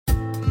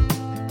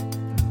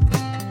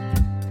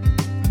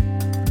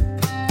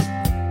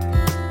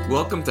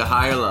Welcome to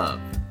Higher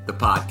Love, the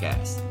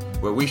podcast,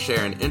 where we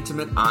share an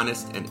intimate,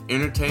 honest, and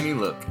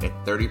entertaining look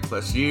at 30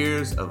 plus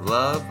years of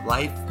love,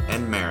 life,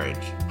 and marriage.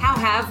 How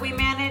have we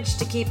managed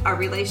to keep our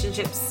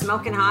relationship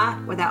smoking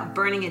hot without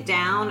burning it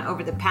down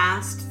over the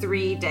past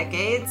 3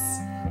 decades?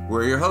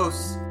 We're your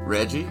hosts,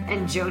 Reggie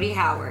and Jody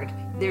Howard.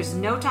 There's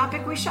no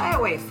topic we shy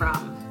away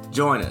from.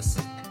 Join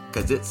us,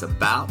 because it's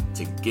about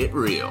to get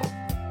real.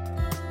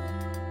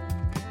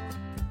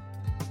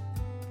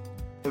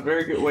 A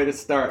very good way to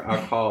start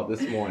our call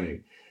this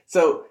morning.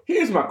 So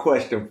here's my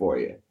question for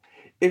you.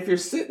 If you're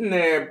sitting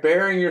there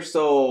bearing your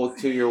soul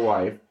to your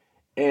wife,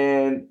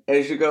 and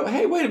as you go,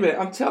 hey, wait a minute,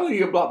 I'm telling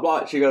you, blah,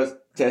 blah, she goes,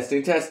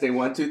 testing,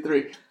 1, 2,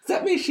 3. Does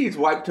that mean she's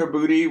wiped her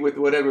booty with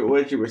whatever it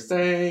was you were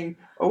saying?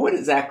 Or what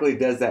exactly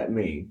does that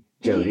mean,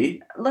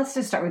 Jody? Let's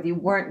just start with you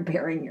weren't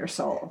bearing your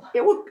soul.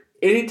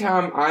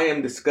 Anytime I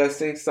am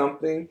discussing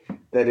something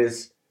that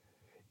is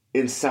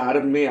inside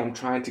of me, I'm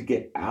trying to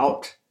get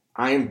out,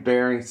 I am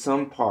bearing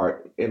some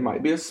part. It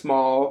might be a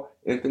small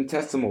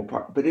infinitesimal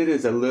part, but it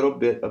is a little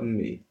bit of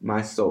me,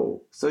 my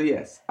soul. So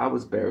yes, I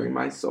was bearing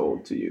my soul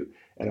to you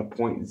at a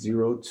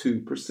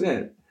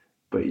 0.02%,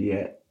 but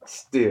yet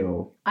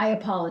still. I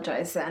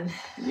apologize then.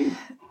 You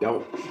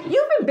don't.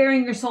 You've been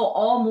bearing your soul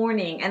all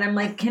morning, and I'm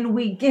like, can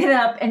we get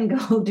up and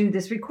go do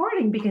this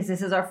recording? Because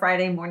this is our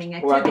Friday morning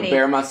activity. Where I can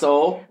bear my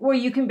soul? Well,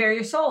 you can bear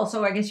your soul.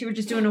 So I guess you were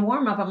just doing a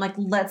warm-up. I'm like,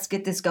 let's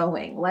get this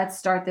going. Let's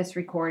start this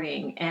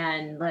recording,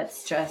 and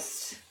let's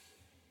just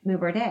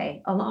move our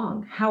day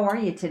along. How are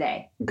you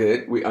today?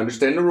 Good. We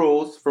understand the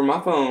rules for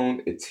my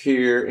phone. It's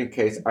here in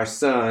case our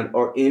son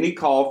or any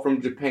call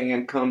from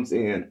Japan comes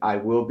in. I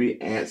will be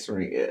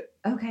answering it.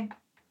 Okay.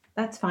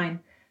 That's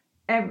fine.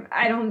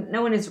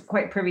 No one is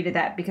quite privy to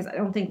that because I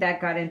don't think that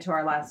got into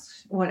our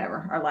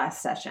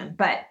last session.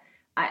 But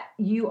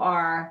you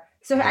are.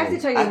 So I have to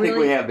tell you, I think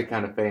we have the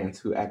kind of fans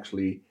who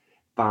actually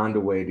find a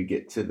way to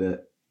get to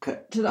the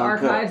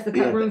archives, the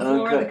cut room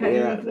floor, the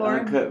cutting room floor,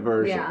 uncut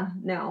version. Yeah,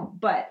 no,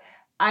 but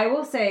I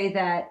will say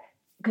that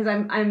because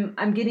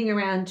I'm getting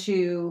around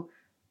to.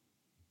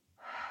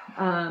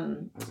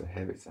 That's a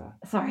heavy sigh.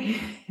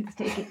 Sorry,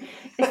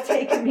 it's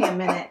taking me a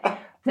minute.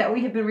 That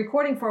we have been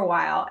recording for a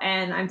while,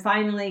 and I'm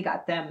finally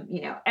got them,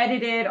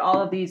 edited,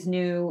 all of these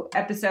new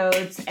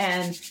episodes,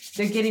 and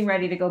they're getting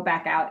ready to go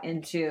back out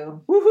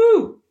into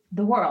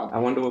the world. I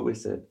wonder what we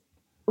said.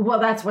 Well,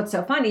 that's what's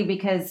so funny,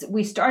 because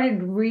we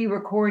started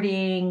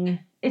re-recording,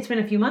 it's been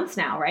a few months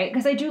now, right?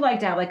 Because I do like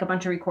to have like a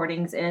bunch of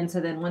recordings in,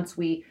 so then once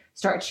we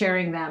start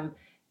sharing them,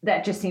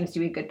 that just seems to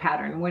be a good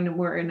pattern. When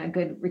we're in a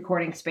good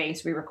recording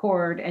space, we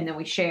record and then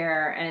we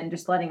share, and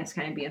just letting us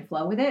kind of be in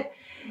flow with it.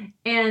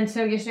 And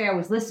so yesterday I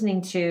was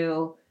listening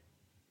to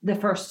the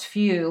first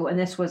few, and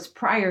this was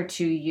prior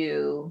to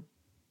you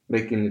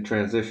making the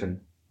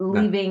transition,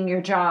 leaving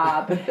your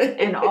job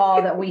and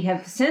all that we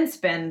have since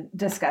been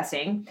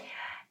discussing.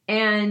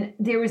 And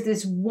there was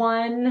this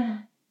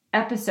one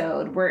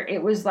episode where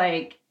it was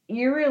like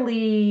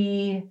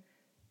eerily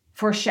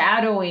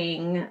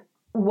foreshadowing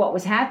what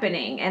was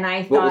happening. And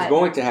I thought,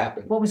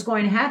 what was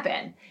going to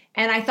happen.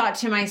 And I thought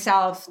to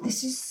myself,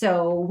 this is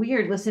so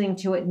weird listening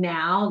to it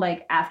now,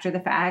 like after the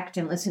fact,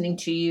 and listening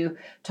to you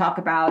talk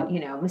about,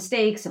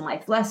 mistakes and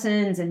life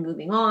lessons and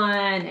moving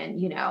on,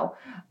 and,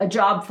 a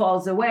job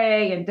falls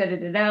away and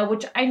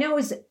which I know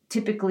is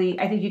typically,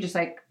 I think you just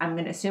I'm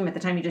going to assume at the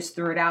time you just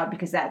threw it out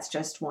because that's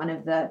just one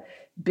of the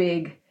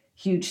big,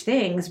 huge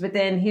things. But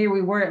then here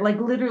we were, like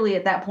literally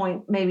at that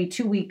point, maybe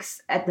 2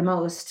 weeks at the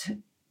most.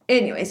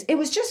 Anyways, it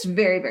was just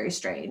very, very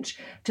strange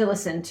to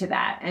listen to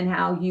that, and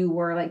how you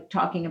were like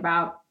talking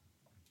about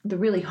the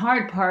really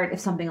hard part of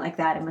something like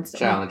that. And it's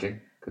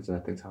challenging, because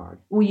nothing's hard.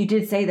 Well, you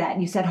did say that,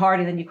 and you said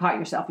hard, and then you caught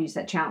yourself. You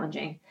said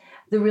challenging.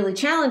 The really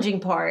challenging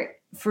part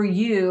for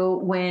you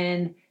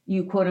when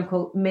you quote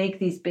unquote make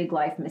these big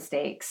life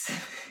mistakes.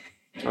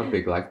 Or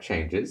big life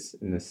changes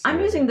in this. I'm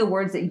using the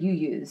words that you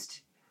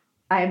used.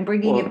 I am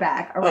bringing it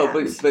back around.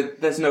 Oh,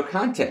 but there's no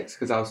context,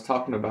 because I was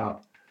talking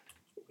about.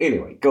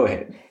 Anyway, go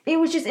ahead. It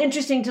was just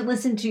interesting to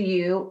listen to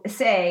you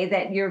say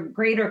that your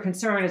greater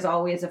concern is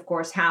always, of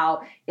course,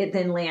 how it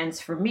then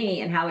lands for me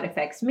and how it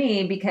affects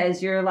me,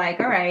 because you're like,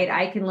 all right,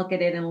 I can look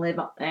at it and live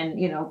and,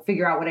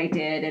 figure out what I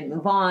did and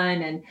move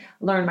on and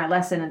learn my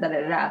lesson and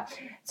da-da-da-da.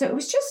 So it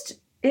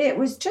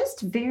was just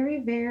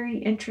very, very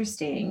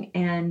interesting.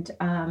 And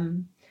I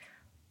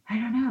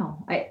don't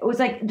know. It was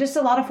like just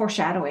a lot of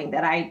foreshadowing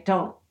that I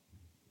don't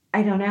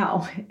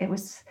know.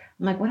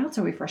 I'm like, what else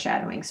are we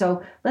foreshadowing?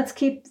 So let's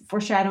keep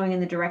foreshadowing in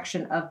the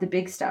direction of the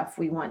big stuff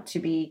we want to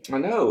be. I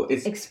know.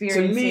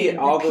 Experiencing to me, it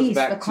all the goes peace,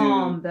 back the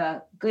calm,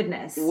 the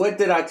goodness. What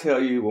did I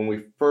tell you when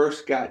we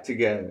first got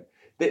together?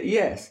 That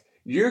yes,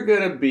 you're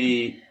going to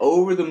be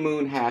over the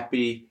moon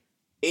happy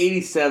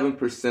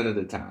 87% of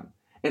the time.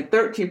 And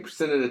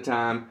 13% of the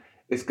time,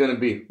 it's going to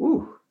be,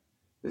 ooh,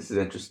 this is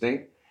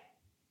interesting.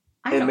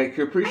 And make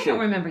you appreciate it. I don't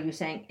remember you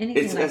saying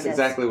anything like That's this.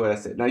 exactly what I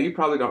said. Now, you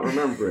probably don't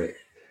remember it.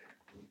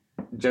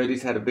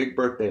 Jody's had a big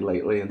birthday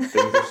lately, and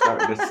things are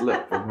starting to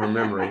slip from her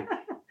memory.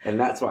 And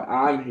that's why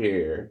I'm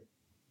here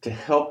to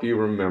help you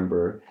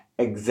remember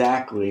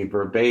exactly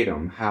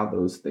verbatim how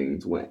those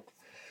things went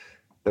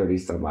 30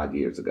 some odd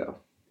years ago.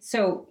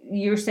 So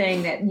you're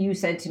saying that you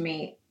said to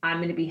me, I'm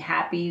going to be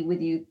happy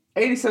with you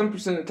 87%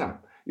 of the time.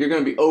 You're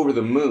going to be over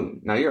the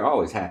moon. Now, you're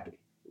always happy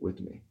with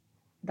me.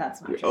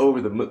 That's not You're true.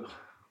 over the moon.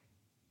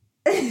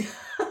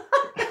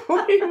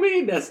 What do you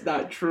mean that's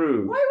not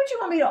true? Why would you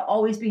want me to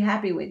always be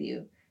happy with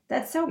you?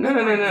 That's so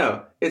boring.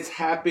 No. It's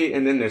happy,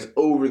 and then there's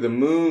over the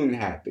moon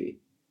happy.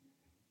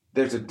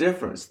 There's a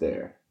difference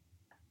there.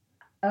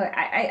 Oh,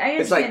 I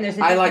understand. It's like, there's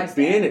a I difference like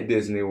being there. at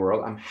Disney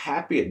World. I'm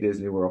happy at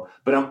Disney World,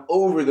 but I'm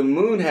over the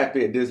moon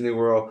happy at Disney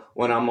World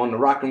when I'm on the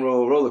rock and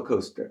roll roller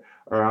coaster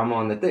or I'm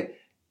on the thing.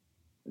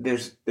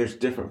 There's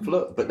different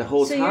flow, but the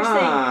whole So time you're saying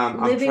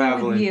I'm living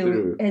traveling with you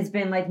through has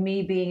been like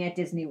me being at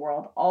Disney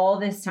World all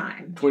this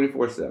time.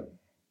 24/7.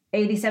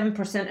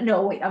 87%.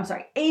 No, wait, I'm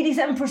sorry.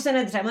 87%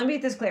 of the time. Let me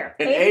get this clear.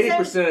 And 80%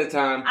 of the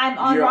time, I'm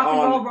on rock and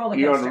roll roller coaster.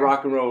 You're on the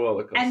rock and roll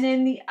roller coaster. And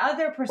then the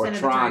other percent of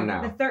the Tron time,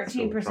 now. the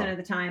 13% of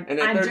the time, and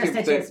I'm just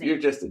at Disney. You're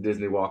just at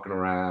Disney walking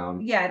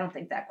around. Yeah, I don't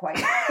think that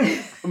quite.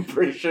 I'm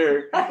pretty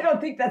sure. I don't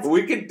think that's.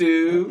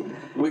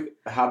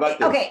 How about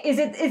this? Okay, is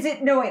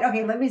it? No, wait.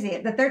 Okay, let me see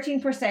it. The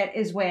 13%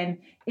 is when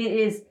it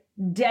is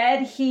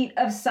dead heat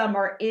of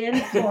summer in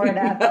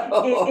Florida.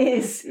 It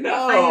is. No.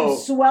 I am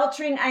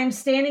sweltering. I am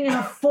standing in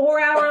a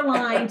 4-hour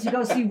line to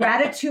go see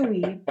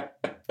Ratatouille.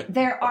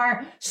 There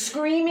are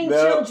screaming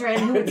children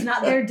who it's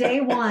not their day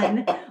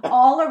one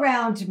all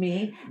around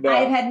me. No.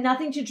 I've had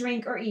nothing to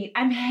drink or eat.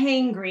 I'm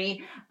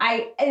hangry.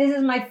 This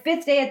is my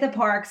 5th day at the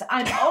parks.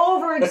 I'm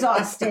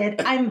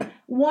overexhausted. I'm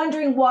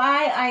wondering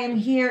why I am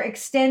here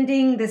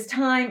extending this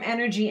time,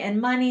 energy,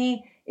 and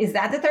money. Is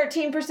that the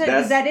 13%?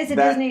 Because that is a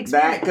Disney experience.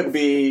 That could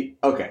be,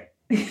 okay.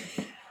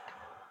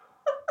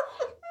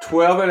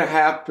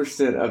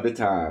 12.5% of the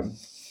time,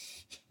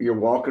 you're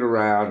walking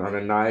around on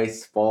a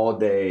nice fall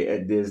day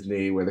at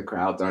Disney where the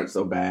crowds aren't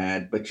so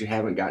bad, but you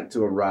haven't gotten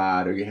to a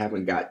ride or you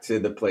haven't got to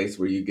the place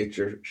where you get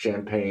your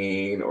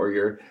champagne or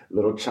your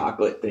little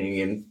chocolate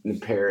thing in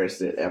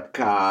Paris at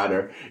Epcot,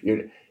 or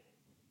you're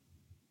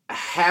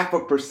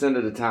 0.5%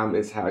 of the time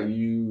is how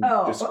you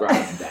describe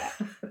that.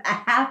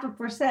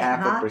 0.5%.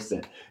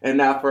 0.5%. And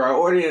now for our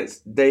audience,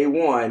 day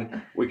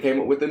one, we came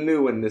up with a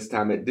new one this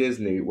time at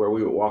Disney where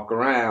we would walk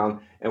around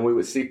and we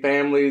would see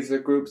families or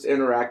groups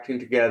interacting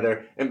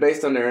together. And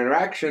based on their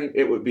interaction,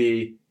 it would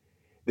be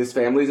this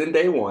family's in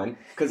day one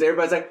because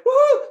everybody's like,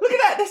 woohoo, look at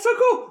that, that's so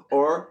cool.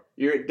 Or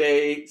you're at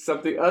day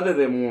something other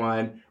than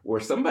one where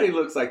somebody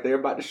looks like they're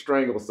about to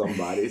strangle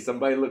somebody.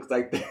 Somebody looks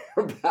like they're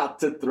about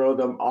to throw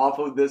them off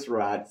of this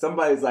ride.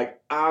 Somebody's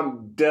like,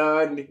 I'm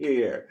done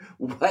here.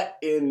 What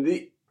in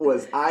the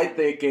was I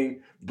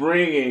thinking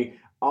bringing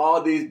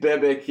all these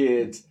bebe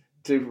kids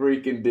to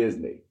freaking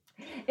Disney?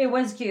 It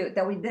was cute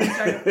that we then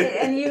started,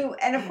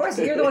 and of course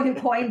you're the one who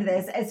coined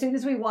this. As soon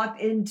as we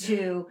walked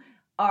into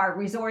our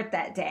resort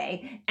that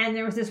day, and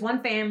there was this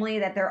one family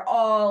that they're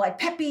all like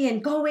peppy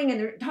and going, and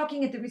they're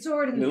talking at the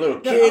resort, and the little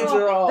kids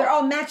they're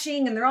all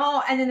matching, and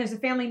and then there's a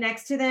family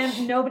next to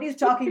them. Nobody's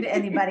talking to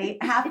anybody.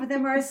 Half of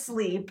them are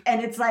asleep,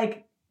 and it's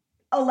like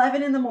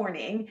 11 in the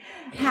morning.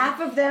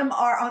 Half of them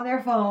are on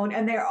their phone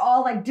and they're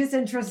all like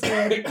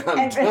disinterested.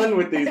 I'm done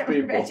with these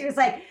people. She was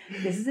like,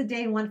 this is a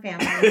day one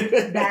family.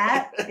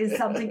 That is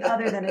something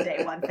other than a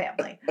day one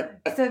family.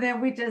 So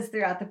then we just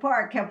throughout the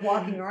park kept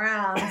walking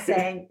around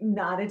saying,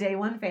 not a day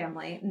one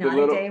family, not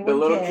a day one The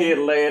little kid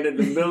laying in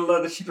the middle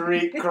of the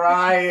street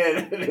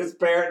crying, and his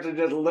parents are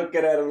just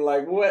looking at him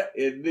like, what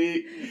in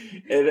the...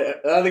 And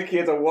the other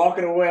kids are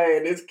walking away,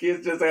 and this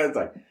kid's just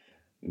like,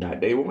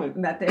 not day one.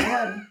 Not day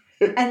one.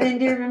 And then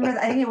do you remember,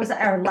 I think it was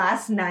our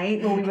last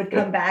night when we would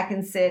come back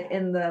and sit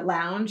in the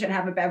lounge and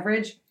have a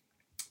beverage.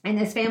 And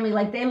this family,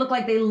 like they looked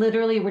like they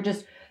literally were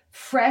just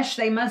fresh.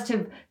 They must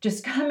have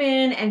just come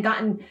in and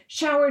gotten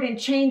showered and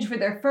changed for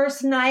their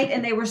first night.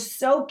 And they were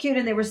so cute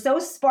and they were so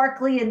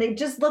sparkly and they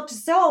just looked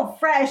so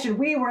fresh. And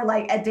we were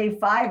like at day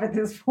 5 at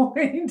this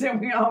point, and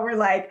we all were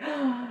like,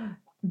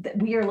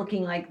 we are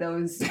looking like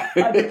those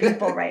other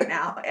people right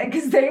now,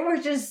 because they were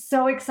just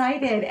so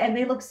excited and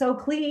they looked so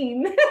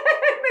clean.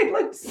 They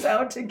looked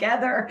so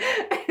together,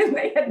 and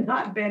they had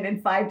not been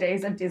in 5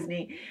 days of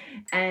Disney,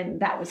 and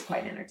that was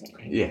quite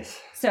entertaining.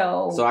 Yes.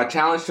 So our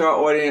challenge to our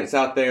audience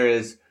out there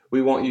is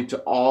we want you to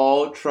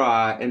all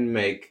try and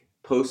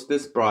post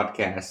this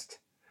broadcast.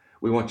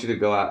 We want you to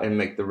go out and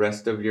make the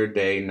rest of your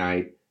day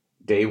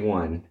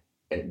one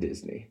at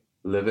Disney.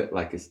 Live it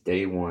like it's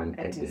day one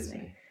at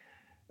Disney.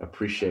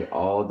 Appreciate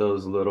all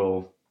those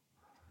little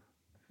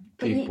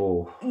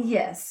people.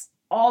 Yes.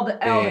 All the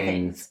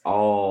things.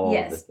 All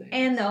the things.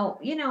 And though,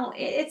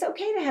 it's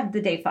okay to have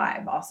the day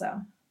 5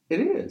 also.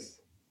 It is.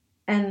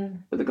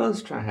 But the goal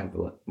is to try to have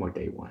more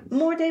day ones.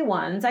 More day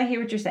ones. I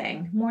hear what you're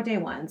saying. More day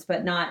ones,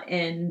 but not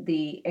in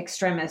the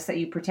extremists that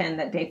you pretend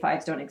that day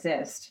 5s don't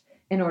exist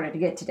in order to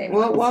get to day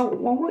 1s.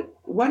 Well,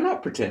 why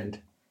not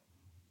pretend?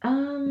 I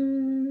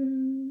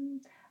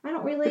don't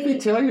really. If you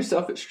tell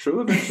yourself it's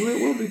true, eventually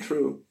it will be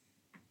true.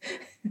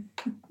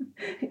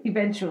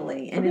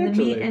 Eventually. And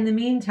Eventually. in the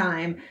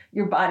meantime,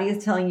 your body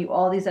is telling you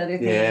all these other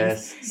things.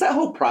 Yes. It's that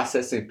whole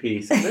processing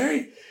piece.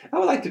 I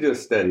would like to do a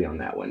study on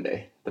that one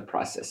day. The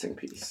processing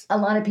piece. A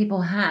lot of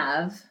people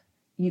have.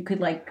 You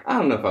could I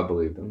don't know if I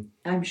believe them.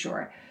 I'm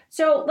sure.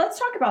 So let's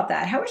talk about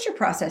that. How is your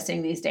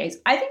processing these days?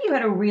 I think you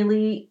had a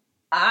really,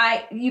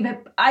 I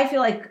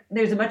feel like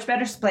there's a much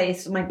better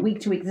place, like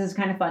week to week. This is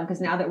kind of fun because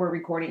now that we're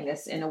recording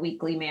this in a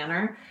weekly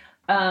manner,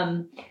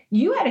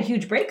 you had a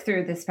huge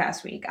breakthrough this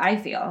past week, I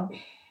feel.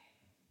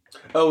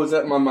 Oh, was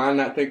that my mind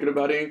not thinking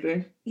about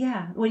anything?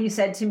 Yeah. When you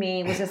said to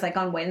me, was this like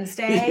on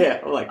Wednesday?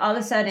 Yeah. Like, all of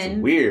a sudden,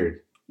 it's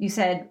weird. You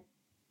said,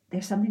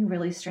 there's something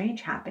really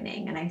strange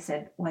happening. And I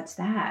said, what's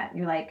that? And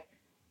you're like,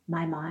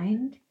 my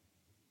mind,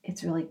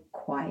 it's really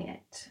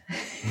quiet.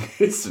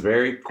 It's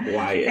very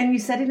quiet. And you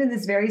said it in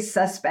this very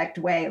suspect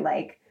way,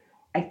 like,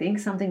 I think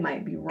something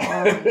might be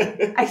wrong.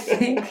 I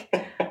think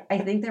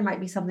there might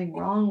be something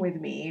wrong with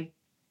me.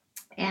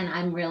 And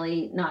I'm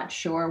really not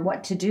sure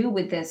what to do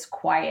with this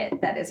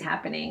quiet that is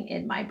happening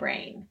in my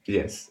brain.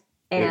 Yes.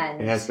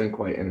 And it has been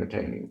quite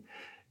entertaining.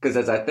 Because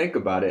as I think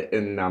about it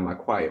in my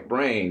quiet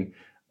brain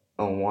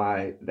on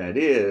why that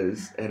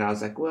is, and I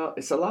was like, well,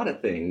 it's a lot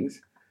of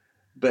things.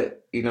 But,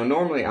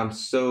 normally I'm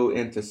so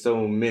into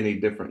so many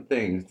different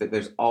things that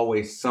there's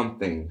always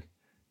something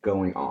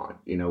going on,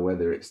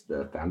 whether it's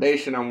the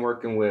foundation I'm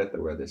working with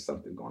or whether there's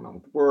something going on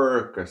with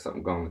work or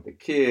something going on with the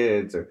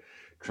kids or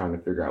trying to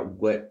figure out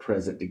what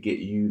present to get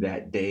you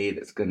that day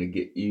that's going to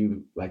get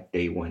you like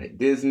day one at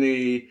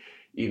Disney.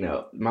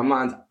 My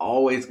mind's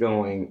always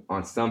going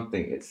on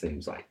something, it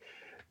seems like.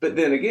 But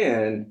then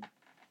again,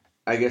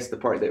 I guess the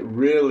part that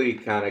really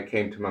kind of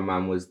came to my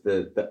mind was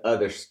the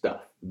other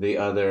stuff, the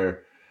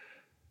other,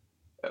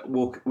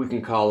 we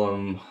can call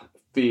them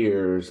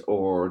fears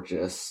or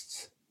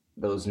just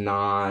those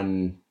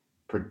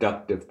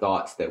non-productive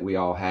thoughts that we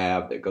all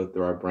have that go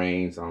through our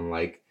brains on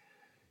like,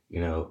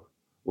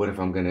 what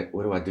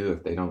do I do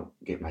if they don't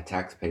get my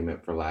tax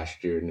payment for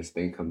last year and this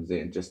thing comes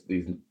in? Just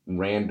these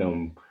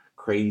random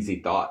crazy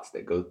thoughts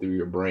that go through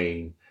your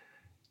brain.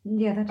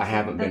 Yeah, that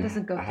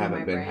doesn't go through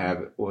my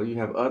brain. Well, you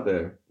have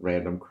other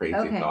random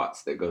crazy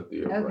thoughts that go through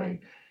your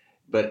brain.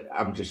 But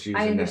I'm just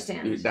using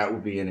that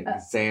would be an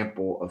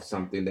example of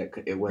something that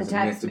it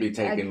wasn't meant to be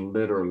taken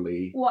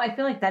literally. Well, I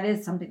feel like that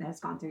is something that has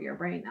gone through your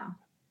brain though.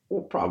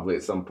 Well, probably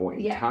at some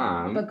point in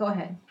time. But go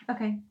ahead.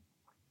 Okay.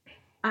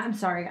 I'm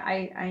sorry.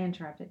 I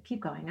interrupted.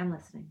 Keep going. I'm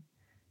listening.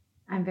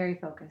 I'm very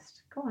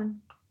focused. Go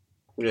on.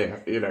 Yeah,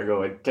 you're not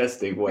going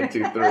testing 1,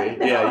 2, 3.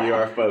 Yeah, you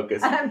are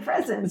focused. I'm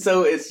present.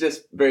 So it's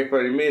just very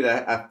funny to me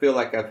that I feel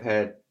like I've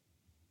had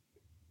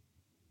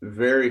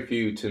very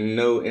few to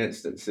no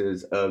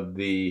instances of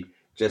the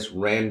just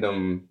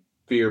random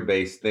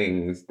fear-based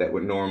things that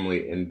would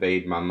normally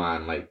invade my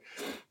mind. Like,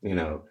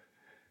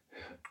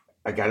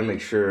 I got to make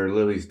sure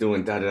Lily's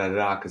doing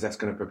da-da-da-da because that's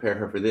going to prepare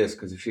her for this.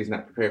 Because if she's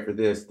not prepared for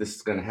this, this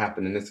is going to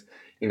happen. And it's,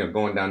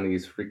 going down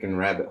these freaking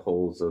rabbit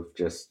holes of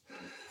just,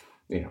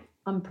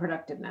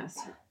 unproductiveness.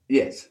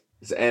 Yes.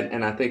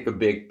 And I think a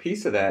big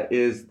piece of that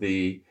is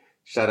the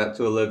shout out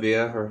to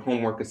Olivia, her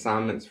homework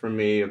assignments for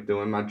me of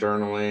doing my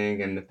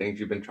journaling and the things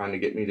you've been trying to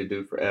get me to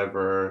do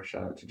forever.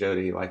 Shout out to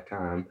Jody,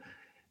 lifetime.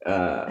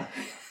 Of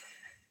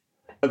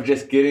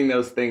just getting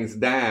those things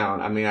down.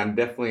 I mean, I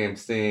definitely am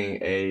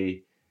seeing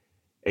a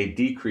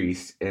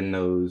decrease in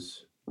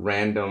those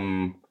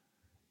random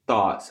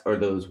thoughts or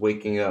those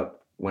waking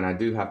up when I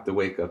do have to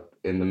wake up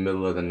in the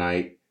middle of the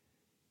night.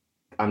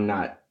 I'm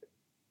not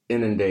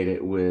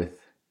inundated with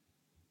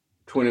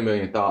 20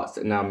 million thoughts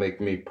that now make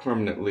me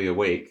permanently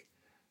awake.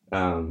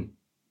 And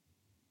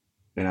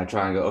I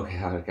try and go, okay,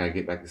 how can I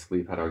get back to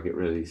sleep? How do I get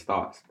rid of these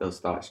thoughts? Those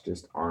thoughts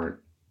just aren't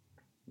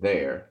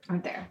there.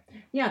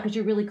 Yeah, because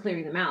you're really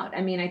clearing them out.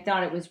 I mean, I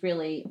thought it was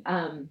really,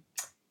 I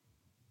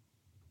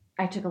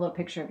took a little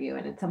picture of you,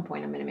 and at some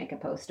point I'm going to make a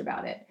post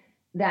about it,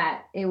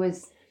 that it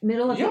was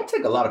middle of... You don't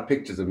take a lot of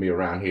pictures of me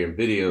around here in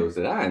videos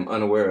that I am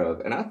unaware of,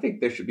 and I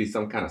think there should be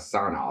some kind of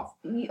sign-off.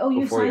 Oh,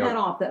 you signed that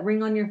off? That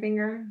ring on your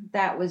finger?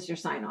 That was your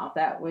sign-off.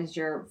 That was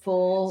your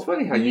full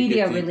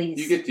media release.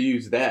 You get to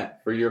use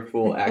that for your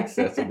full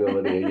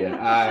accessibility. Yeah,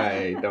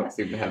 I don't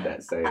seem to have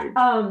that saved.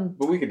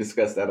 But we could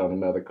discuss that on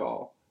another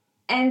call.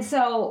 And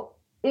so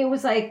it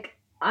was like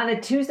on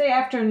a Tuesday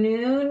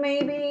afternoon,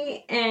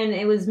 maybe, and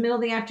it was middle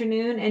of the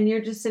afternoon, and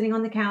you're just sitting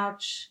on the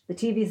couch. The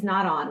TV's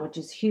not on, which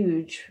is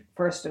huge,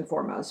 first and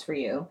foremost for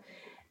you.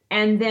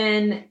 And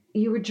then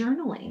you were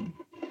journaling.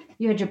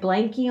 You had your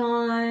blankie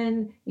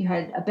on. You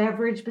had a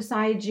beverage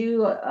beside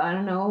you, I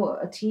don't know,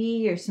 a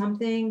tea or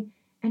something,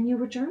 and you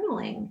were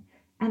journaling.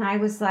 And I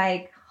was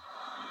like,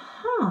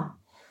 huh.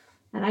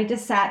 And I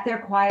just sat there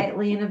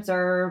quietly and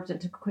observed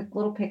and took a quick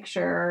little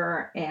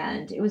picture,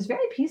 and it was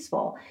very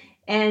peaceful.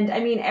 And I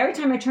mean, every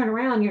time I turn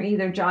around, you're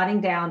either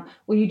jotting down,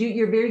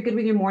 you're very good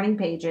with your morning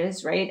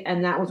pages, right?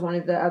 And that was one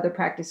of the other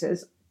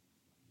practices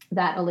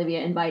that Olivia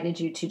invited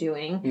you to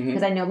doing.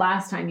 Because I know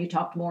last time you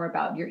talked more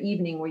about your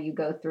evening where you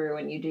go through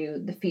and you do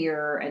the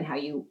fear and how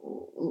you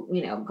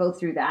go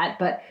through that.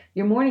 But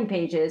your morning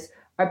pages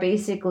are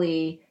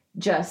basically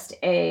just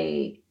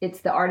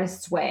it's The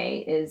Artist's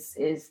Way is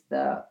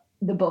the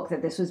book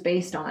that this was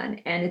based on.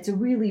 And it's a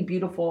really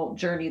beautiful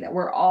journey that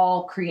we're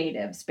all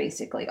creatives,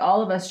 basically.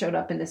 All of us showed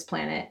up in this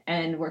planet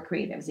and we're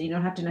creatives. And you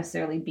don't have to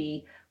necessarily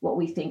be what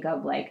we think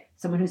of like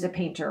someone who's a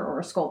painter or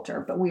a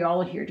sculptor, but we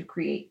all are here to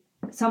create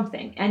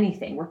something,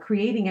 anything. We're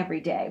creating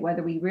every day,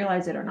 whether we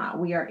realize it or not.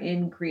 We are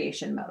in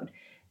creation mode.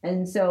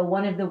 And so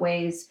one of the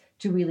ways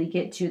to really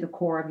get to the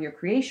core of your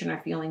creation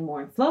or feeling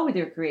more in flow with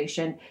your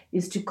creation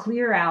is to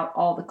clear out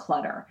all the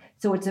clutter.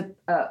 So it's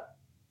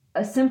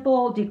a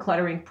simple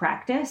decluttering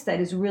practice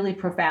that is really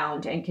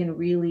profound and can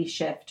really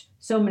shift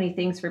so many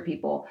things for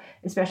people,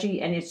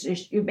 especially, and it's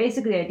just,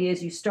 basically the idea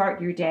is you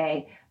start your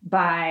day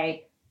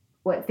by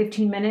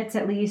 15 minutes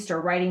at least,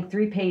 or writing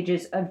 3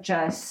 pages of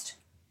just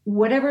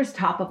whatever's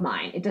top of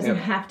mind. It doesn't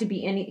have to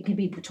be it can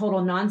be the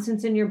total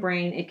nonsense in your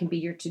brain. It can be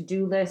your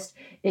to-do list.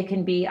 It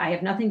can be, I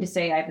have nothing to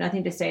say.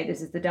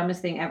 This is the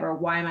dumbest thing ever.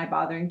 Why am I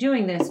bothering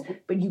doing this?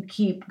 But you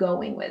keep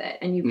going with it.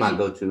 And my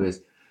go-to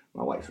is,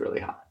 my wife's really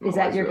hot. Is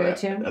that your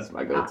go-to? That's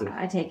my go-to.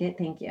 I take it.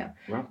 Thank you.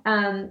 Well,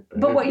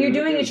 but what you're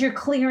doing is you're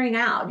clearing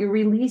out. You're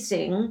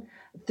releasing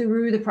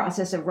through the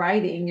process of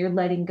writing. You're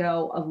letting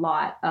go a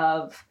lot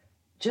of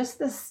just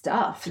the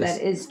stuff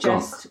that is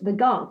just the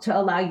gunk, to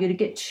allow you to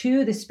get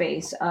to the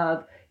space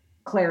of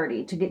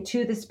clarity, to get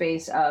to the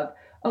space of,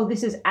 oh,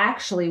 this is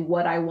actually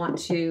what I want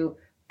to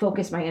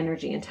focus my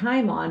energy and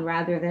time on,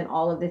 rather than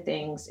all of the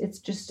things. It's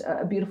just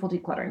a beautiful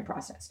decluttering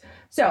process.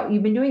 So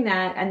you've been doing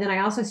that. And then I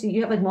also see you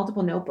have like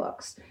multiple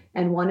notebooks,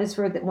 and one is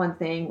for one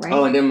thing, right?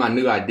 Oh, and then my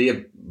new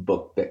idea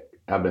book that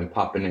I've been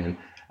popping in.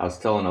 I was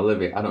telling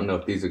Olivia, I don't know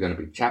if these are going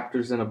to be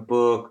chapters in a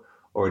book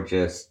or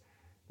just,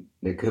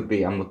 it could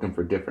be, I'm looking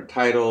for different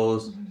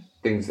titles,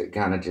 things that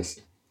kind of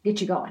just get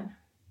you going.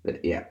 That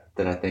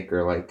I think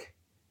are like,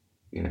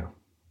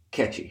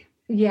 catchy.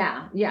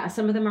 Yeah.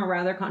 Some of them are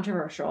rather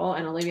controversial,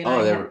 and Olivia and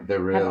I have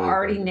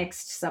already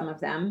nixed some of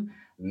them.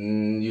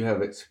 You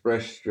have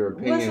expressed your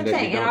opinion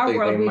that you don't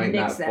think they might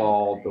not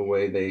fall the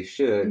way they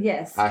should.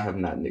 Yes. I have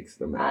not nixed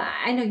them at all.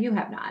 I know you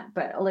have not,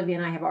 but Olivia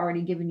and I have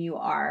already given you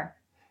our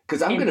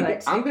Because I'm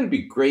gonna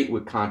be great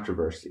with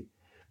controversy,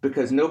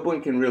 because no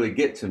one can really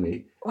get to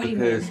me. What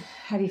because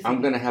How do you feel?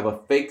 I'm gonna have a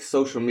fake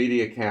social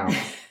media account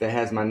that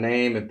has my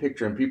name and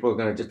picture, and people are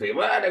gonna just be,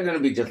 they're gonna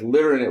be just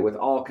littering it with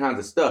all kinds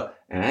of stuff,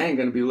 and I ain't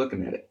gonna be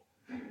looking at it.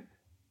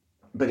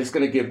 But it's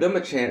gonna give them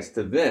a chance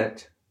to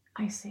vent.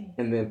 I see.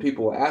 And then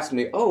people will ask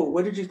me, oh,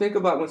 what did you think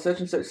about when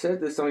such and such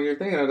said this on your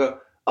thing? And I go,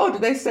 oh,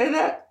 did they say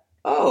that?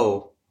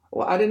 Oh,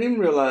 well, I didn't even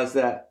realize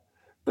that.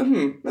 Let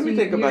me think about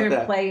that. You're going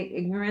to play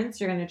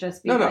ignorance? You're going to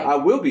just be No, I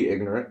will be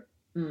ignorant.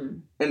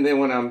 Mm. And then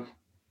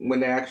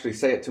when they actually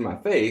say it to my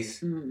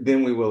face,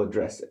 then we will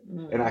address it.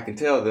 And I can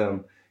tell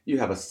them, you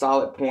have a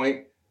solid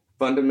point.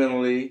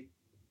 Fundamentally,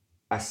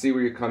 I see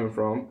where you're coming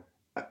from.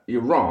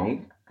 You're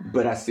wrong,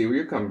 but I see where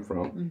you're coming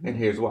from. And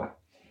here's why.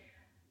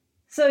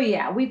 So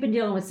yeah, we've been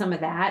dealing with some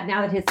of that.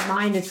 Now that his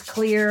mind is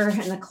clear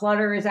and the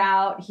clutter is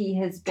out, he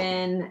has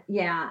been,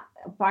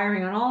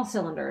 firing on all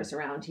cylinders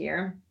around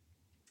here.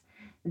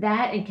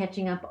 That and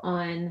catching up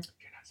on... You're not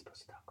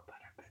supposed to talk about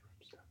our bedroom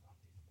stuff.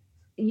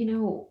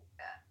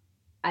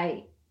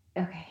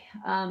 Okay.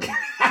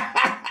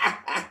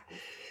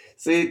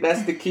 See,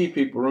 that's the key,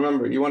 people.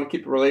 Remember, you want to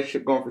keep a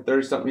relationship going for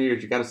 30-something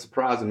years, you got to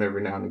surprise them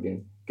every now and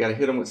again. You got to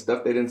hit them with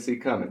stuff they didn't see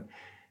coming.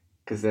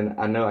 Because then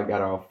I know I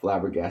got all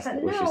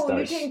flabbergasted. No,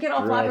 you didn't get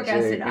all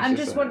flabbergasted. I'm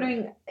just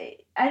wondering,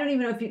 I don't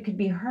even know if it could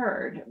be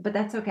heard, but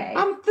that's okay.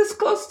 I'm this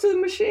close to the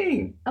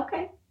machine.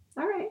 Okay.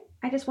 All right.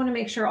 I just want to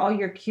make sure all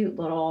your cute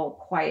little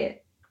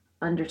quiet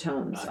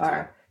undertones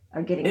are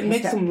getting It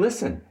makes them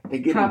listen. They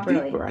get properly.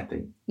 In deeper, I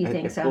think. You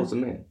think it so? It pulls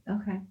them in.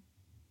 Okay.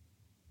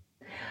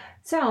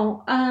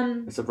 So,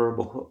 it's a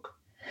verbal hook.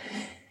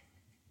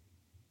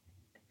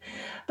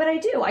 But I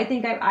do. I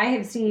think I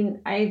have seen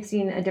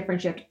a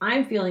different shift.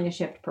 I'm feeling a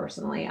shift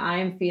personally.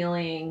 I'm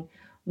feeling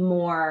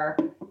more,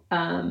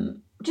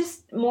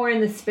 just more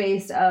in the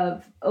space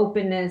of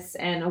openness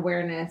and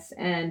awareness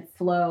and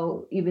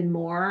flow even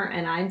more.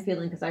 And I'm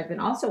feeling, because I've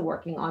been also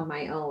working on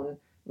my own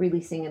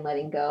releasing and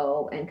letting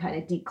go and kind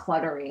of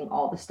decluttering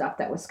all the stuff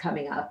that was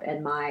coming up,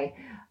 and my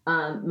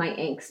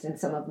angst and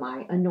some of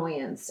my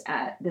annoyance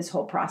at this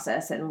whole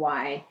process, and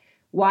why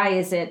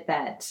is it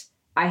that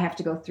I have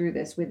to go through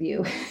this with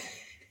you?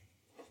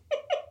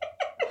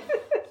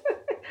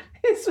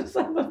 This was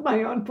some of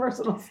my own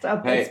personal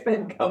stuff that's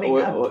been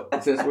coming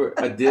up. Since we're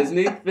a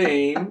Disney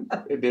theme,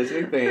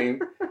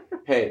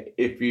 hey,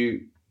 if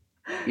keep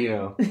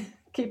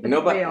it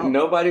real.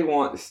 Nobody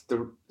wants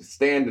to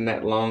stand in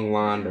that long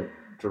line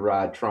to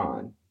ride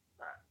Tron.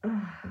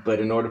 But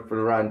in order for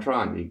to ride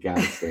Tron, you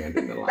gotta stand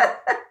in the line.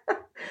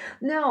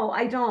 No,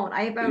 I don't.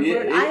 I have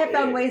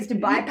found ways to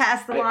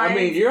bypass the line. I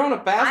mean, you're on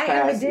a fast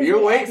pass.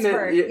 You're waiting.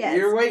 Yes.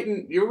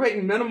 You're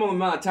waiting minimal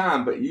amount of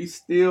time, but you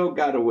still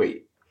gotta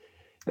wait.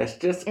 That's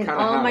just kind of how it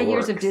works. In all my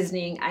years of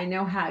Disneying, I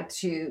know how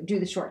to do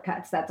the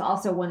shortcuts. That's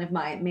also one of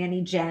my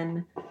Manny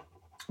Jen.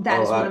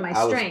 That is one of my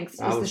strengths. Is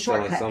the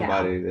shortcut. I was telling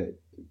somebody that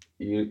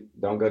you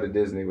don't go to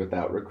Disney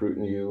without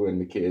recruiting you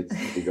and the kids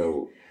to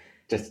go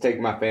just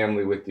take my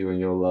family with you and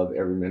you'll love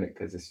every minute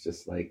because it's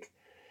just like,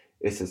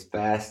 it's as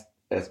fast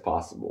as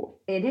possible.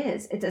 It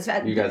is. It's as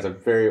fast. You guys are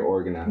very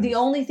organized. The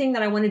only thing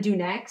that I want to do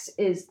next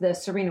is the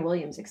Serena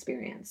Williams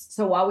experience.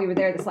 So while we were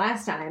there this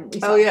last time,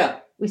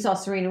 we saw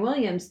Serena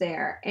Williams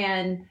there.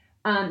 And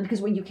because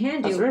what you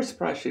can do... I was very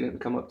surprised she didn't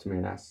come up to me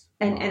and ask.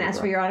 And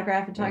ask for your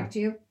autograph and talk to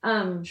you.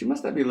 She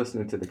must not be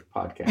listening to the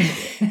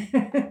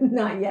podcast.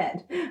 Not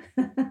yet.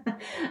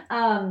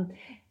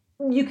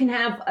 You can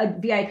have a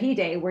VIP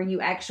day where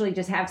you actually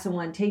just have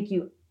someone take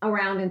you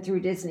around and through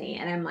Disney.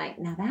 And I'm like,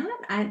 now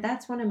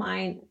that's one of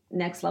my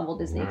next level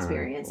Disney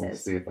experiences. We'll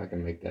see if I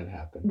can make that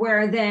happen.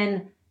 Where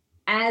then,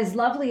 as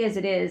lovely as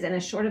it is and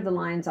as short of the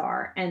lines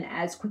are, and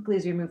as quickly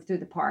as we move through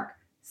the park,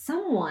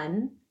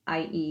 someone,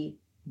 i.e.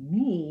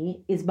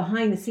 me, is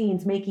behind the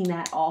scenes making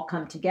that all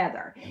come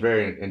together.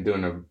 And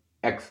doing an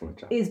excellent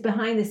job. Is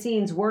behind the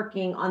scenes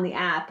working on the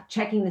app,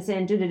 checking this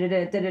in,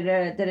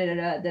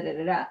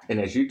 da-da-da-da-da-da-da-da-da-da-da-da.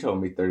 And as you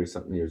told me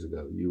 30-something years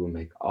ago, you will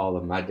make all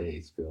of my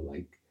days feel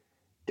like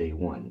day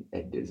one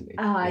at Disney.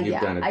 You've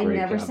done a great I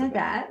never job said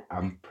that.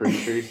 I'm pretty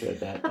sure you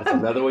said that. That's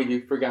another one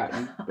you've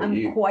forgotten.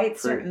 I'm quite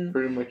certain.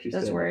 Pretty much you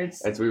those said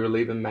words. As we were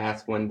leaving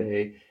Mass one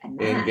day in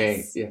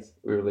Gainesville. Yes,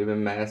 we were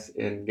leaving Mass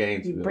in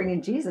Gainesville. You're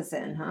bringing Jesus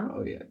in, huh?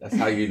 Oh, yeah. That's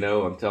how you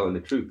know I'm telling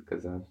the truth,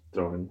 because I'm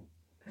throwing...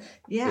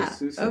 Yeah,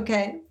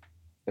 okay.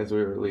 As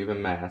we were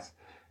leaving Mass,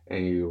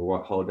 and you were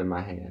holding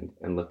my hand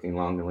and looking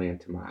longingly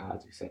into my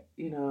eyes, you said,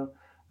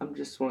 I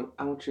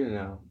want you to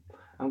know,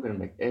 I'm going to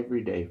make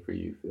every day for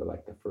you feel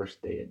like the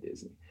first day at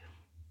Disney.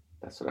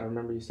 That's what I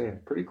remember you saying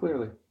pretty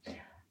clearly.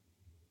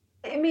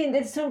 I mean,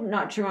 it's so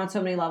not true on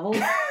so many levels,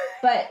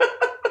 but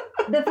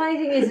the funny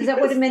thing is that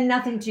would have meant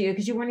nothing to you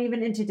because you weren't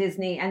even into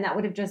Disney, and that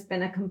would have just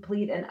been a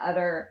complete and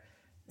utter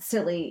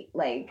silly,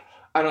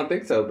 I don't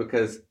think so,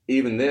 because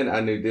even then I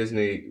knew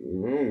Disney,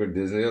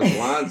 Disney, those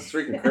lines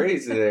freaking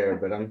crazy there,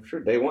 but I'm sure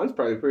day one's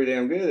probably pretty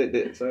damn good at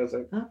it. So I was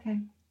like, okay.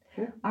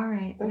 Yeah, all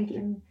right. Thank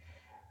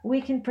We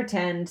can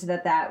pretend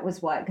that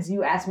was what, because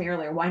you asked me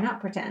earlier, why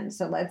not pretend?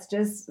 So let's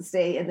just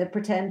stay in the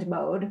pretend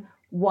mode.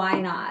 Why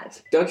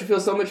not? Don't you feel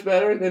so much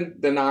better than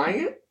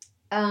denying it?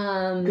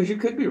 Because you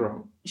could be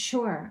wrong.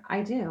 Sure,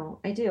 I do.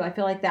 I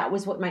feel like that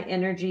was what my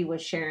energy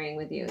was sharing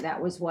with you.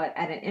 That was what,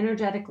 at an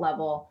energetic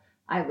level,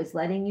 I was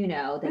letting you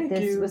know that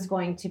this was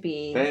going to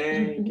be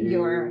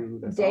your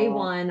day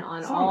one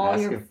on all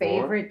your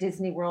favorite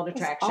Disney World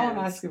attractions. That's all I'm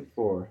asking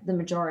for. The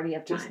majority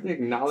of time. Just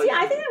acknowledge. See,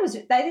 I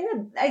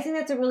think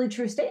that's a really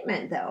true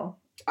statement, though.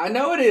 I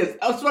know it is.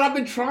 That's what I've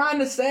been trying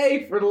to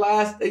say for the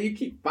last. You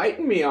keep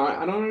fighting me on.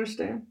 I don't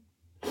understand.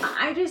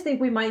 I just think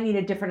we might need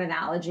a different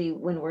analogy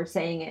when we're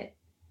saying it.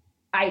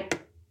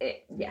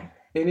 Yeah.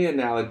 Any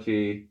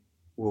analogy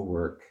will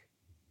work.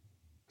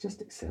 Just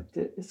accept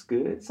it. It's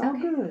good. It's all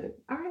good.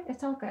 All right.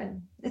 It's all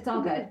good. It's all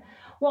good.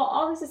 Well,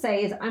 all this to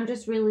say is I'm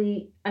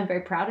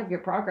very proud of your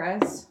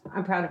progress.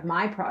 I'm proud of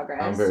my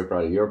progress. I'm very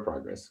proud of your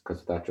progress,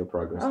 because without your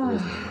progress, there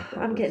is no progress.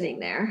 I'm getting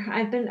there.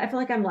 I feel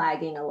like I'm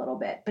lagging a little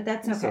bit, but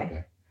that's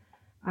okay.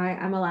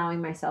 I'm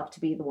allowing myself to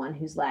be the one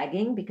who's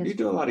lagging because you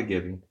do a lot of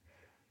giving.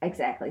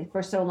 Exactly.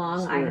 For so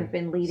long, I have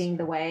been leading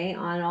the way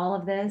on all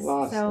of this.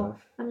 So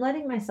I'm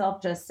letting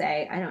myself just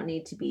say, I don't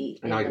need to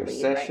be in the lead right now. And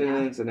all your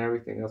sessions and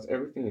everything else,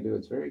 everything you do,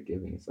 it's very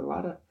giving. It's a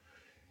lot of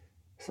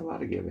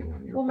giving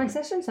on your part. My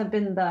sessions have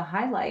been the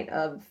highlight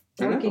of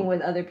working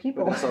with other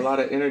people. But that's a lot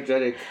of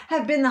energetic.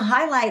 Have been the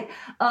highlight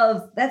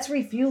of, that's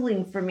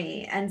refueling for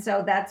me. And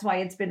so that's why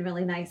it's been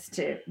really nice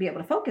to be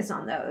able to focus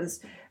on those,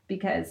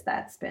 because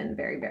that's been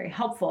very, very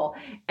helpful.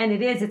 And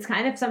it's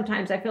kind of,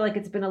 sometimes I feel like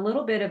it's been a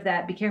little bit of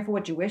that be careful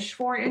what you wish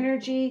for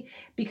energy,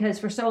 because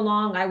for so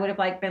long I would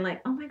have been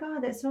like, oh my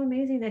God, that's so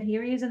amazing that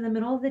here he is in the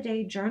middle of the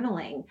day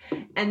journaling.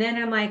 And then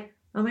I'm like,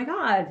 oh my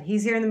God,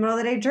 he's here in the middle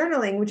of the day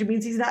journaling, which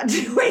means he's not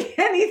doing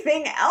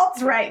anything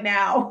else right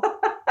now.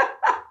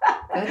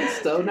 That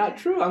is so not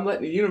true. I'm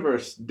letting the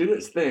universe do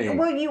its thing.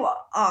 Well, you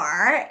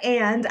are,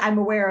 and I'm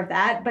aware of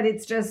that, but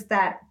it's just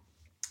that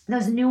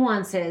those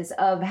nuances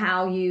of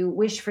how you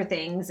wish for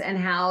things and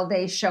how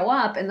they show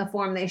up in the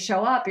form they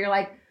show up. You're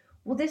like,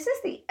 well, this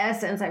is the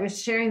essence. I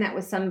was sharing that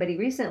with somebody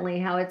recently,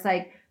 how it's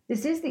like,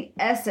 this is the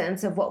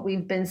essence of what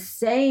we've been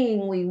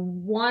saying we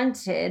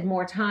wanted: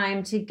 more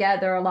time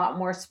together, a lot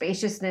more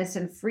spaciousness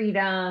and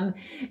freedom.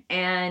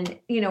 And,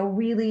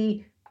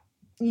 really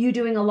you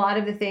doing a lot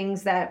of the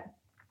things that,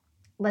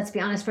 let's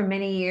be honest, for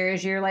many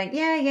years, you're like,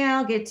 yeah,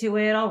 I'll get to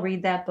it. I'll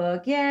read that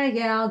book.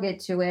 Yeah, I'll get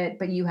to it.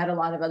 But you had a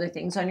lot of other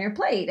things on your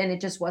plate, and it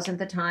just wasn't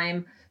the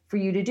time for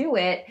you to do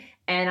it.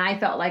 And I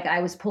felt like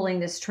I was pulling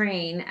this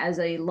train as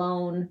a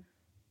lone,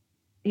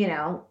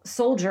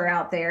 soldier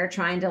out there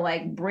trying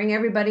to bring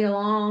everybody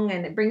along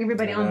and bring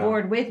everybody on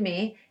board with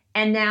me.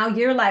 And now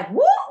you're like,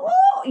 woo, woo.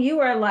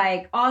 You are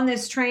on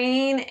this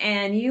train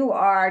and you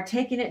are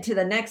taking it to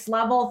the next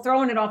level,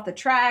 throwing it off the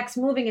tracks,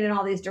 moving it in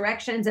all these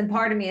directions. And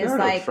part of me is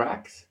no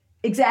tracks.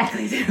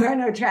 Exactly. There are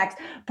no tracks.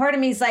 Part of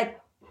me is like,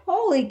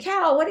 holy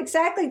cow, what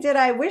exactly did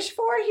I wish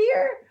for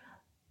here?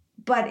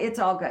 But it's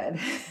all good.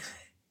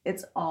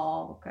 It's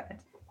all good.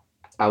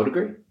 I would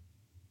agree.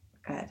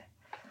 Good.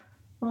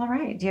 All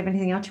right. Do you have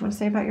anything else you want to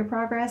say about your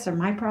progress or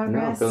my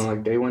progress? No, I'm feeling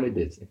like day one at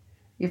Disney.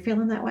 You're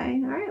feeling that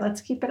way? All right, let's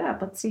keep it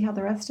up. Let's see how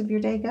the rest of your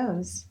day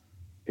goes.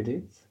 It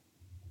is.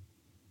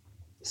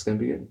 It's going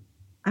to be good.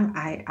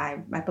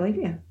 I believe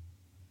you.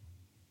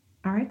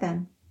 All right,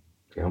 then.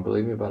 You don't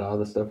believe me about all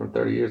the stuff from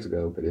 30 years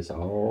ago, but it's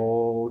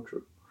all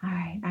true. All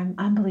right,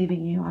 I'm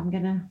believing you. I'm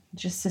going to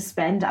just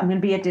suspend. I'm going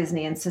to be at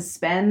Disney and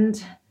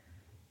suspend,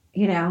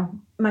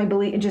 my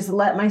belief, and just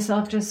let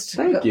myself just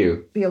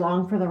be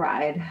along for the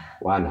ride.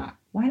 Why not?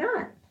 Why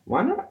not?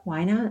 Why not?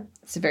 Why not?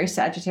 It's a very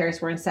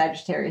Sagittarius. We're in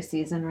Sagittarius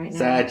season right now.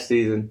 Sag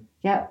season.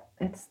 Yep.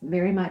 It's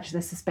very much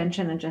the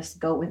suspension and just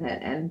go with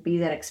it and be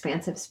that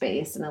expansive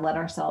space and then let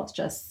ourselves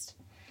just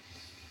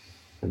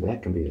and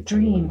that can be a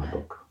dream in my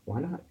book. Why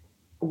not?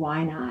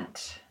 Why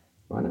not?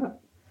 Why not?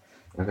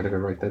 I gotta go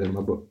write that in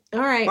my book.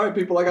 All right,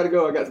 people, I gotta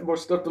go. I got some more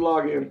stuff to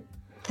log in.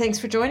 Thanks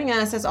for joining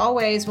us. As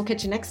always, we'll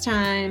catch you next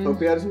time. Hope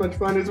you had as much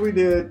fun as we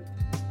did.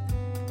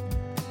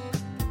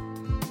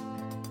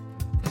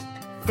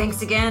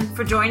 Thanks again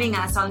for joining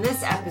us on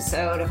this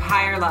episode of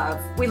Higher Love.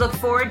 We look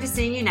forward to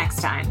seeing you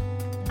next time.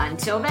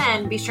 Until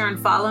then, be sure and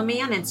follow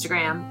me on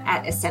Instagram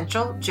at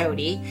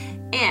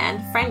EssentialJody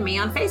and friend me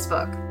on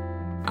Facebook.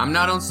 I'm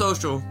not on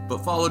social, but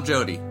follow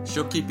Jody.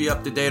 She'll keep you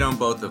up to date on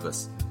both of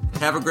us.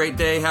 Have a great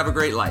day. Have a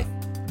great life.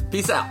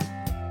 Peace out.